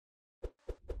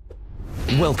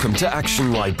Welcome to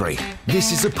Action Library.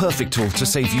 This is a perfect tool to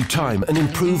save you time and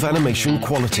improve animation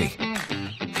quality.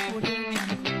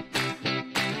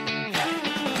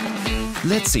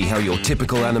 Let's see how your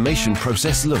typical animation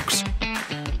process looks.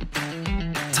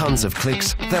 Tons of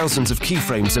clicks, thousands of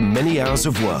keyframes and many hours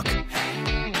of work.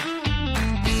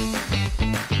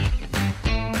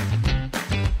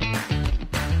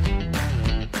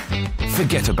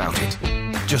 Forget about it.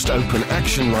 Just open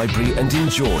Action Library and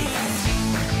enjoy.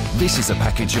 This is a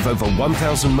package of over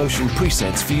 1,000 motion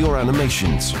presets for your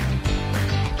animations.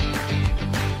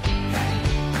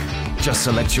 Just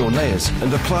select your layers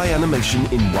and apply animation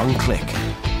in one click.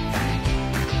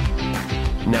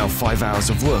 Now 5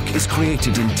 hours of work is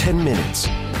created in 10 minutes.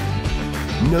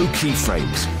 No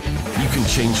keyframes. You can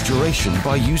change duration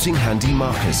by using handy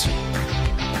markers.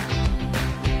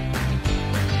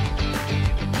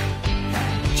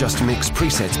 Just mix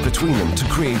presets between them to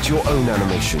create your own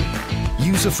animation.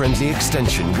 User-friendly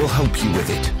extension will help you with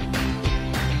it.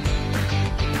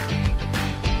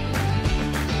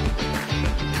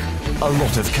 A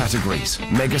lot of categories: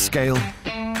 mega scale,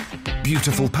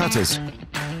 beautiful patterns,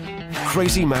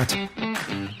 crazy matte,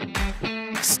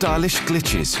 stylish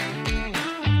glitches,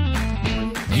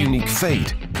 unique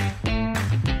fade,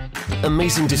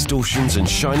 amazing distortions and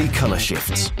shiny color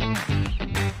shifts.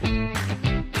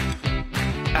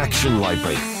 Action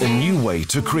Library, a new way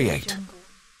to create.